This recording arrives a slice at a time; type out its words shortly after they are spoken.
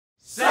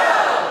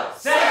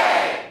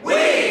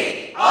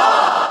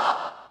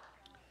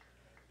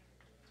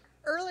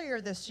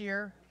winter this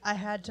year, I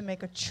had to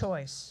make a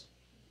choice: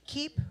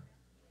 keep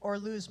or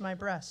lose my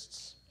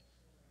breasts.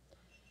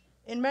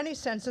 In many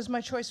senses,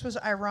 my choice was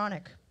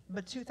ironic,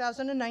 but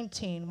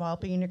 2019, while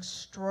being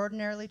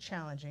extraordinarily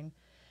challenging,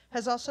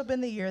 has also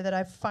been the year that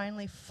I've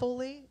finally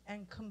fully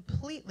and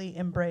completely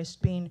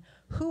embraced being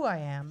who I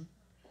am,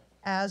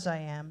 as I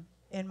am,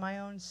 in my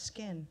own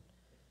skin.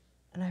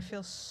 And I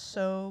feel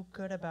so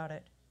good about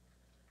it.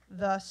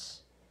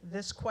 Thus,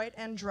 this quite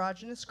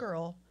androgynous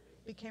girl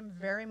became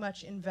very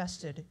much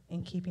invested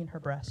in keeping her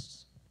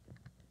breasts.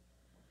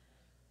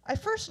 I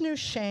first knew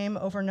shame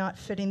over not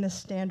fitting the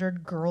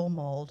standard girl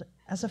mold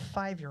as a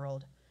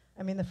 5-year-old.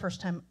 I mean, the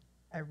first time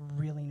I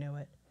really knew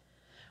it.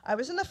 I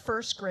was in the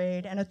first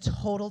grade and a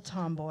total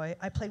tomboy.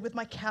 I played with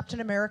my Captain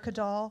America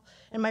doll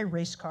and my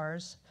race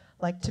cars,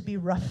 liked to be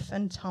rough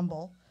and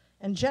tumble,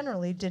 and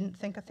generally didn't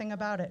think a thing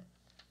about it.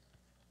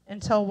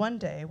 Until one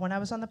day, when I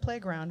was on the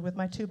playground with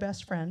my 2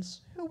 best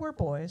friends, who were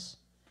boys.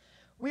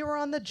 We were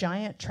on the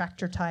giant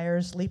tractor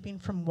tires, leaping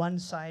from one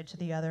side to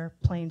the other,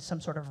 playing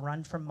some sort of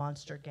Run from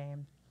Monster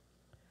game.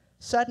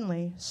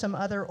 Suddenly, some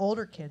other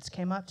older kids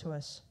came up to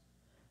us.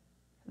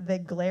 They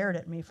glared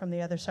at me from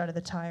the other side of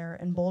the tire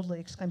and boldly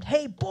exclaimed,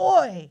 "Hey,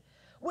 boy,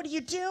 what are you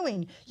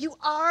doing? You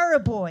are a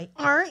boy,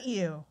 aren't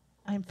you?"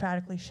 I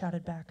emphatically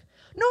shouted back,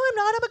 "No, I'm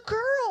not, I'm a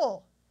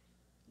girl."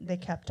 They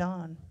kept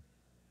on.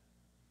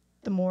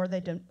 The more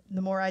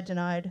I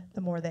denied,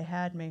 the more they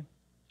had me.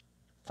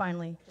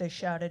 Finally, they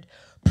shouted,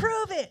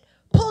 "Prove it!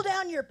 Pull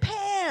down your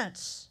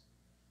pants!"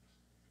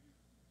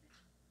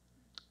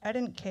 I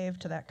didn't cave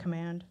to that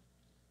command.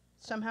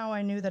 Somehow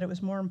I knew that it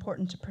was more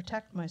important to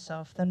protect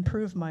myself than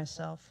prove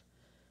myself.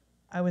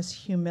 I was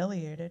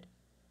humiliated.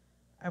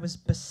 I was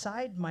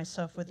beside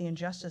myself with the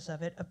injustice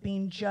of it, of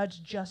being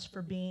judged just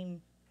for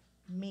being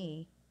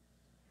me.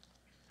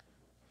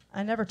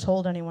 I never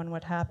told anyone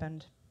what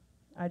happened.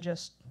 I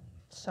just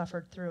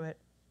suffered through it,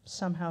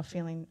 somehow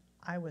feeling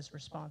I was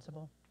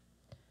responsible.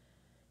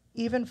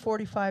 Even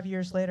 45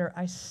 years later,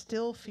 I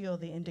still feel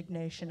the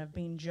indignation of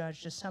being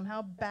judged as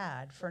somehow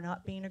bad for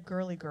not being a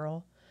girly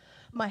girl.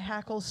 My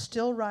hackles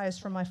still rise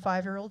from my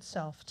 5-year-old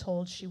self,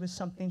 told she was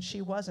something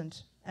she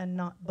wasn't and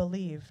not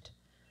believed.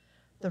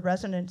 The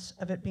resonance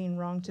of it being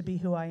wrong to be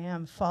who I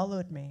am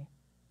followed me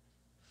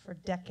for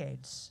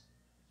decades.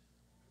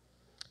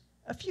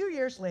 A few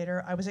years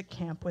later, I was at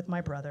camp with my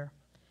brother.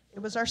 It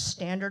was our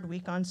standard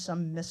week on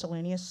some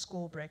miscellaneous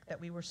school break that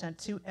we were sent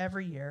to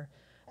every year.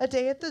 A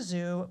day at the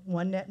zoo,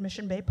 one at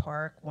Mission Bay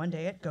Park, one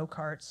day at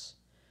go-karts.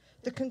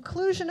 The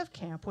conclusion of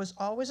camp was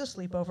always a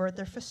sleepover at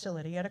their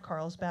facility at a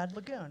Carlsbad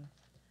lagoon.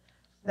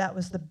 That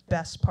was the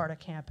best part of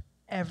camp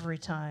every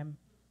time.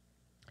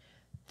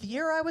 The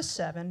year I was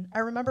 7, I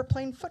remember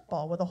playing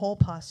football with a whole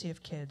posse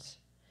of kids.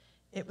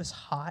 It was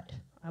hot.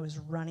 I was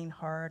running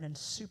hard and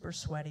super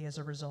sweaty as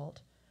a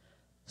result.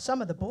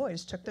 Some of the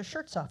boys took their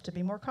shirts off to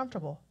be more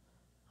comfortable.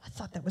 I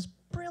thought that was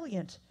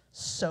brilliant,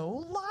 so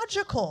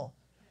logical.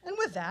 And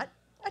with that,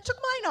 I took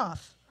mine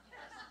off.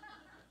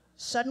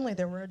 Suddenly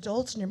there were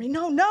adults near me.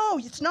 No,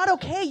 it's not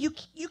okay. You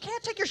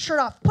can't take your shirt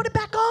off. Put it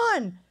back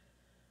on.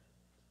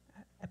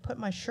 I put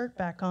my shirt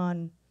back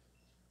on,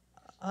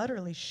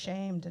 utterly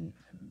shamed and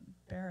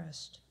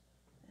embarrassed,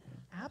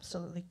 and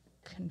absolutely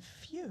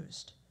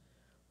confused.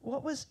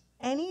 What was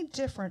any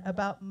different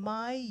about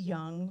my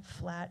young,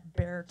 flat,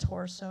 bare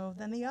torso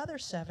than the other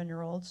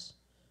 7-year-olds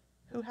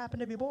who happened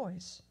to be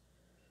boys?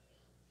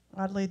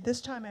 Oddly, this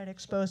time I had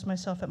exposed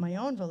myself at my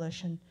own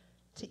volition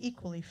to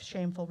equally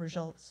shameful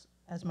results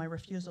as my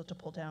refusal to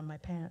pull down my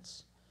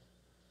pants.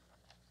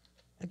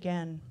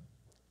 Again,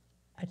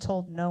 I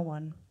told no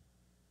one.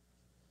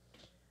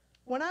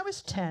 When I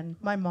was 10,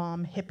 my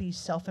mom, hippie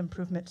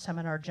self-improvement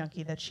seminar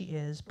junkie that she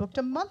is, booked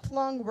a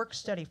month-long work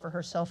study for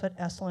herself at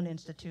Esalen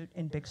Institute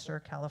in Big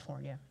Sur,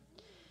 California.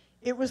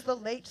 It was the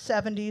late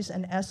 70s,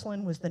 and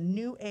Esalen was the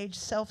new age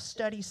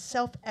self-study,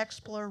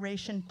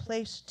 self-exploration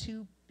place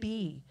to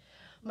be.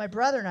 My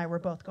brother and I were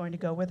both going to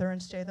go with her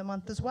and stay the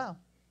month as well.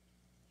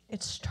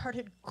 It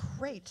started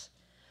great.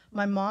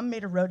 My mom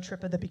made a road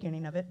trip at the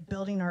beginning of it,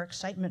 building our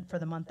excitement for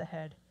the month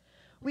ahead.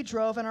 We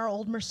drove in our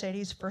old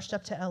Mercedes first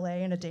up to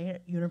LA and a day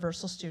at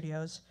Universal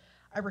Studios.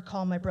 I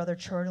recall my brother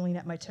chortling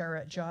at my terror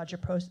at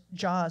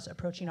Jaws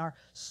approaching our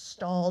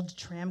stalled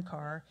tram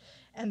car,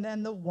 and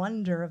then the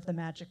wonder of the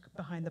magic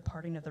behind the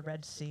parting of the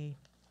Red Sea.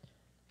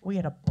 We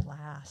had a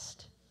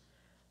blast.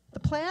 The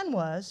plan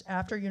was,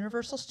 after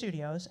Universal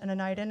Studios and a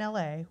night in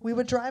LA, we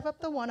would drive up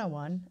the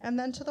 101 and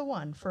then to the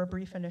 1 for a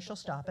brief initial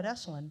stop at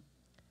Esalen.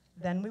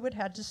 Then we would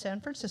head to San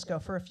Francisco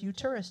for a few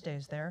tourist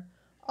days there,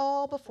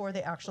 all before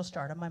the actual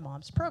start of my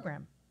mom's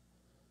program.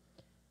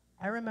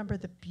 I remember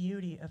the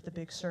beauty of the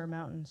Big Sur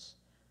Mountains.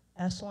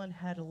 Esalen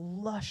had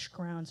lush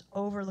grounds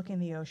overlooking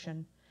the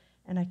ocean,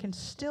 and I can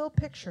still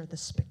picture the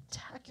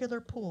spectacular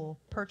pool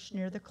perched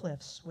near the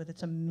cliffs with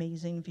its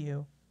amazing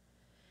view.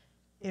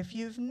 If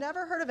you've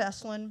never heard of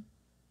Esalen,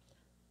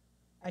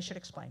 I should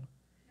explain.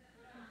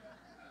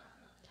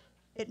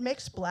 It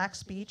makes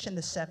Black's Beach in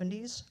the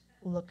 70s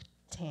look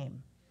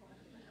tame.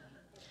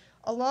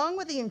 Along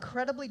with the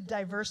incredibly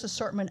diverse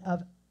assortment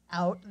of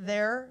out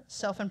there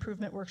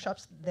self-improvement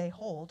workshops they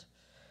hold,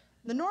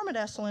 the norm at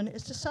Esalen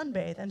is to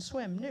sunbathe and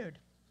swim nude.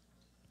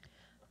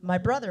 My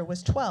brother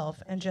was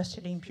 12 and just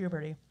hitting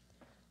puberty.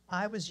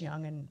 I was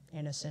young and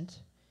innocent.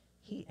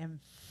 He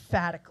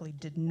emphatically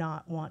did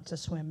not want to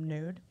swim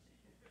nude.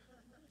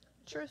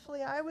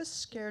 Truthfully, I was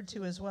scared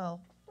too as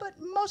well, but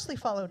mostly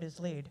followed his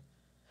lead.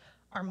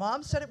 Our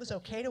mom said it was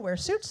okay to wear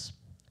suits,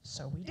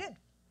 so we did.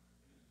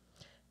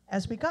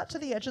 As we got to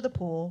the edge of the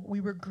pool,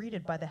 we were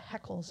greeted by the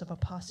heckles of a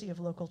posse of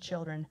local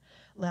children,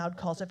 loud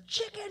calls of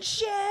 "chicken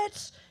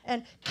shits"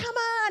 and "come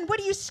on, what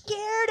are you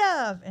scared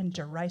of?" and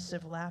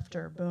derisive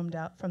laughter boomed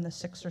out from the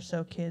 6 or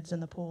so kids in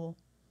the pool.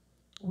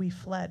 We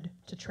fled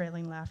to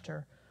trailing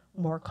laughter,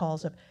 more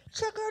calls of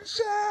 "chicken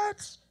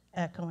shits"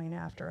 echoing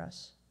after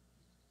us.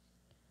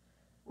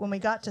 When we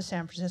got to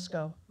San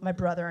Francisco, my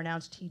brother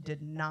announced he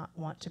did not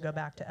want to go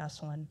back to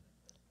Esalen.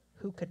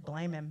 Who could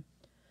blame him?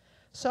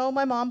 So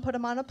my mom put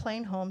him on a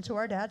plane home to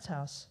our dad's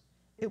house.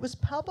 It was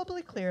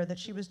palpably clear that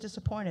she was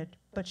disappointed,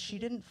 but she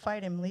didn't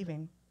fight him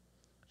leaving.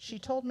 She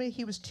told me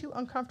he was too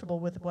uncomfortable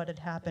with what had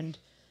happened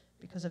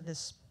because of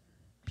this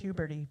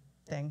puberty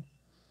thing.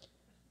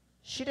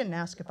 She didn't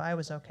ask if I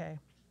was okay.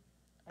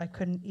 I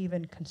couldn't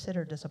even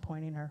consider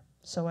disappointing her,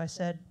 so I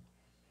said,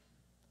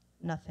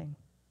 nothing.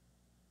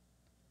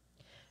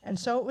 And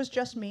so it was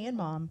just me and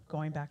Mom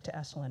going back to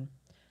Esalen.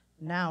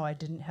 Now I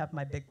didn't have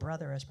my big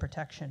brother as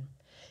protection.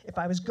 If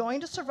I was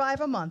going to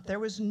survive a month, there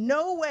was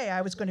no way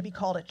I was going to be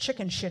called a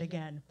chicken shit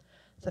again.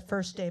 The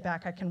first day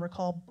back, I can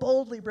recall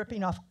boldly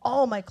ripping off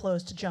all my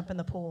clothes to jump in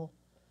the pool.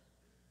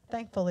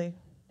 Thankfully,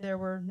 there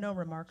were no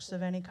remarks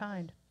of any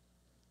kind.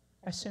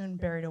 I soon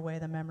buried away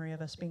the memory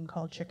of us being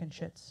called chicken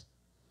shits.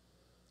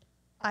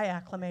 I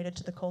acclimated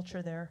to the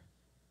culture there.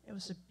 It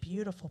was a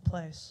beautiful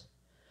place.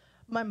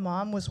 My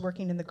mom was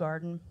working in the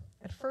garden.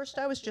 At first,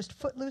 I was just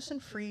footloose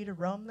and free to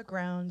roam the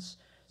grounds,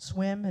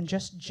 swim, and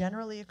just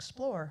generally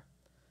explore.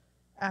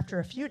 After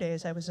a few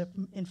days, I was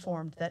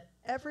informed that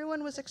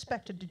everyone was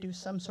expected to do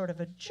some sort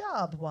of a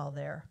job while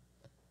there.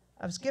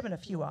 I was given a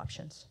few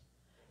options.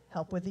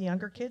 Help with the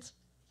younger kids?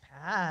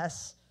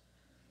 Pass.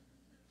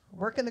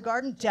 Work in the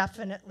garden?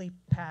 Definitely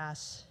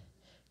pass.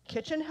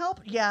 Kitchen help?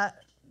 Yeah,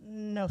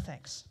 no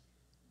thanks.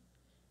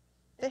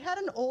 They had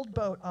an old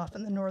boat off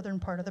in the northern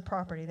part of the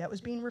property that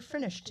was being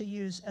refinished to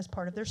use as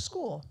part of their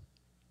school.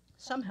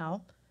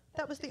 Somehow,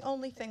 that was the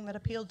only thing that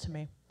appealed to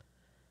me.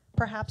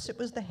 Perhaps it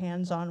was the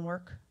hands-on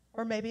work,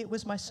 or maybe it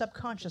was my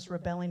subconscious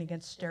rebelling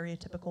against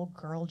stereotypical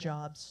girl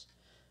jobs.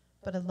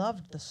 But I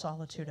loved the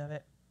solitude of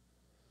it.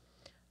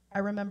 I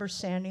remember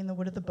sanding the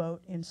wood of the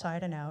boat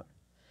inside and out.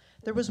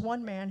 There was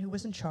one man who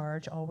was in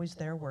charge, always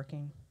there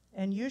working,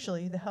 and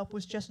usually the help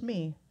was just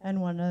me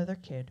and one other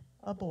kid,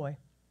 a boy.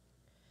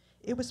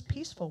 It was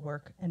peaceful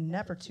work and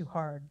never too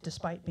hard,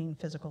 despite being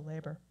physical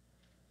labor.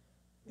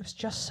 It was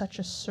just such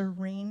a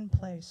serene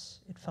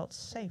place. It felt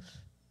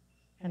safe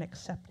and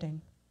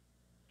accepting.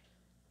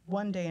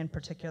 One day in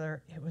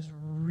particular, it was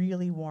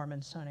really warm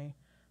and sunny.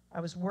 I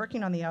was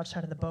working on the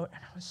outside of the boat,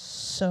 and it was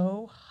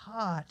so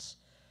hot.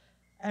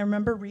 I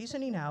remember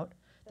reasoning out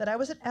that I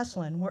was at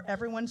Esalen, where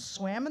everyone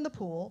swam in the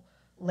pool,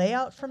 lay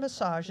out for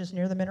massages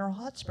near the mineral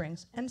hot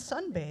springs, and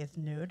sunbathed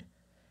nude.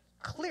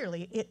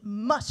 Clearly, it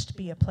must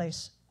be a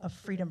place of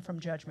freedom from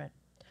judgment.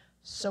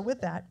 So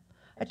with that,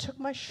 I took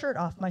my shirt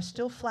off my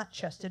still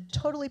flat-chested,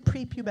 totally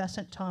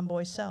prepubescent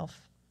tomboy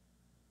self.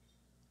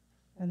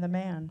 And the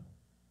man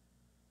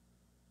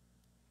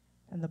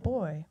and the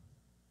boy,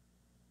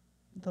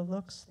 the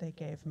looks they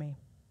gave me.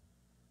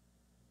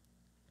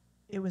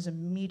 It was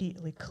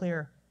immediately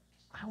clear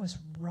I was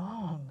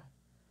wrong.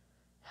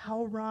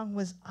 How wrong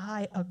was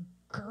I, a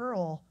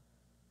girl,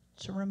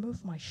 to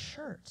remove my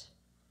shirt?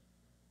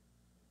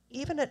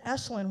 Even at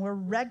Esalen, where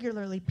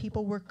regularly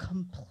people were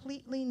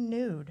completely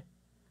nude,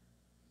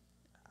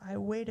 I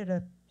waited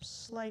a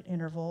slight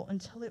interval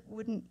until it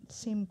wouldn't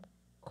seem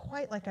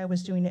quite like I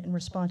was doing it in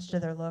response to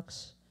their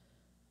looks,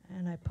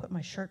 and I put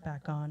my shirt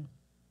back on.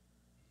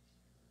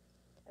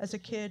 As a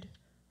kid,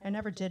 I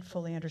never did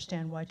fully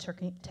understand why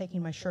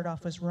taking my shirt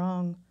off was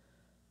wrong,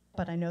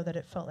 but I know that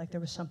it felt like there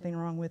was something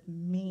wrong with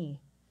me.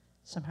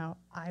 Somehow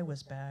I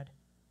was bad.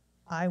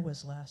 I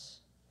was less,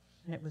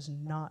 and it was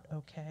not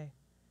okay.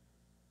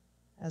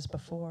 As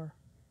before,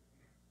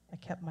 I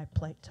kept my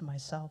plate to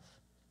myself.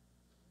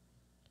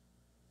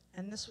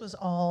 And this was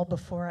all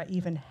before I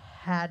even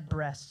had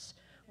breasts.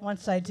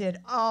 Once I did,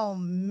 oh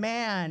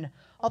man,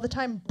 all the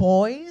time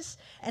boys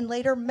and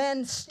later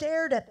men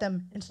stared at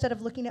them instead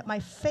of looking at my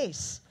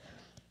face.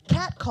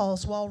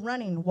 Catcalls while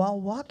running,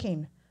 while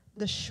walking.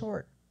 The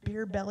short,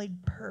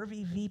 beer-bellied,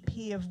 pervy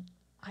VP of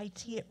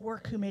IT at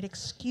work who made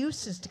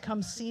excuses to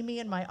come see me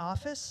in my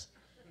office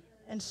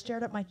and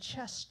stared at my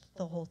chest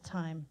the whole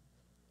time.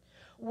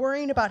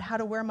 Worrying about how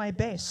to wear my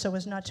base so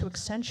as not to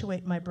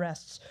accentuate my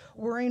breasts,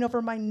 worrying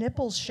over my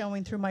nipples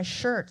showing through my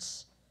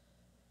shirts.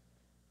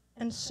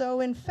 And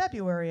so in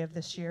February of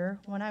this year,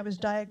 when I was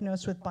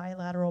diagnosed with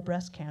bilateral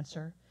breast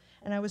cancer,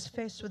 and I was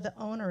faced with the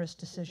onerous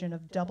decision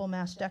of double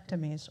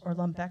mastectomies or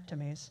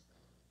lumpectomies,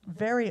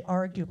 very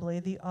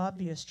arguably the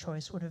obvious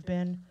choice would have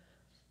been,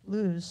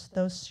 lose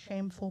those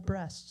shameful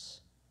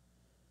breasts.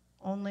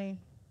 Only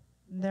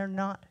they're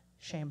not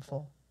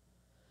shameful.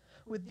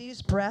 With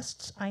these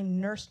breasts, I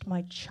nursed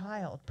my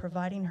child,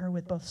 providing her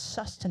with both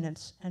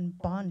sustenance and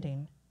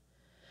bonding.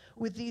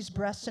 With these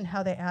breasts and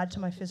how they add to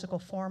my physical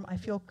form, I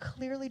feel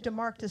clearly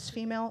demarked as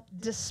female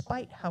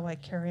despite how I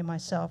carry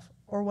myself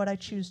or what I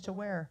choose to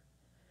wear.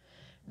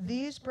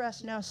 These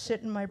breasts now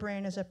sit in my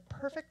brain as a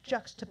perfect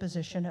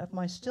juxtaposition of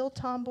my still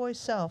tomboy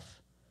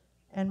self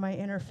and my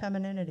inner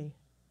femininity.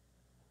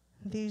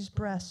 These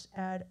breasts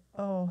add,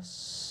 oh,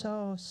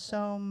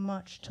 so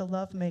much to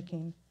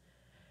lovemaking.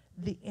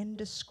 The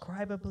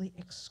indescribably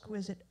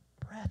exquisite,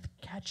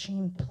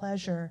 breath-catching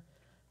pleasure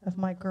of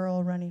my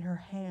girl running her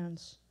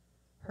hands,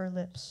 her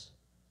lips,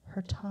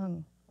 her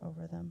tongue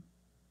over them.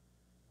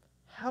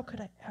 How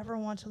could I ever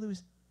want to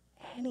lose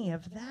any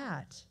of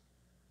that?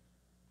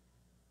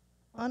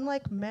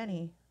 Unlike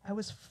many, I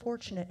was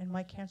fortunate in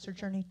my cancer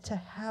journey to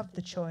have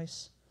the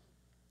choice.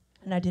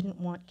 And I didn't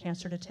want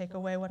cancer to take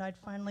away what I'd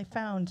finally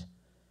found,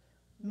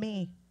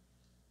 me.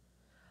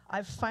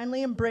 I've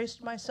finally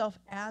embraced myself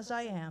as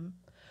I am.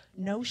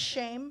 No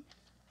shame,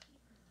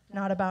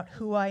 not about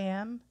who I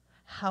am,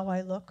 how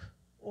I look,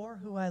 or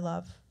who I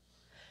love.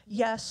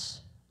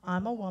 Yes,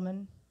 I'm a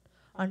woman.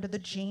 Under the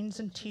jeans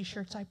and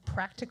t-shirts I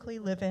practically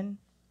live in,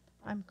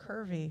 I'm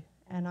curvy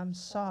and I'm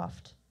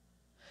soft.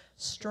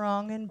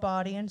 Strong in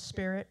body and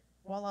spirit,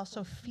 while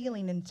also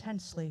feeling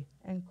intensely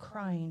and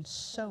crying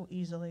so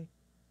easily.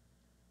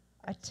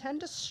 I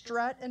tend to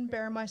strut and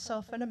bear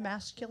myself in a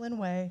masculine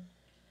way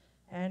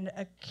and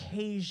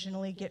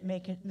occasionally get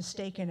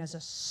mistaken as a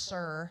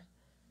sir.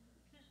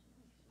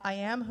 I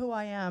am who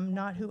I am,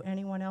 not who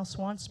anyone else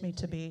wants me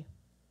to be.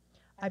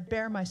 I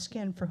bear my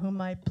skin for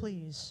whom I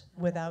please,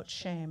 without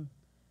shame.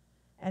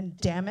 And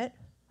damn it,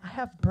 I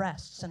have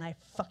breasts and I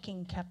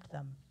fucking kept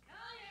them.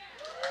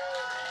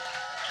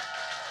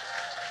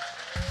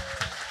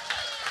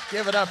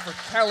 Give it up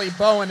for Kelly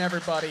Bowen,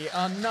 everybody.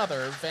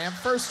 Another VAMP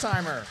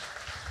first-timer.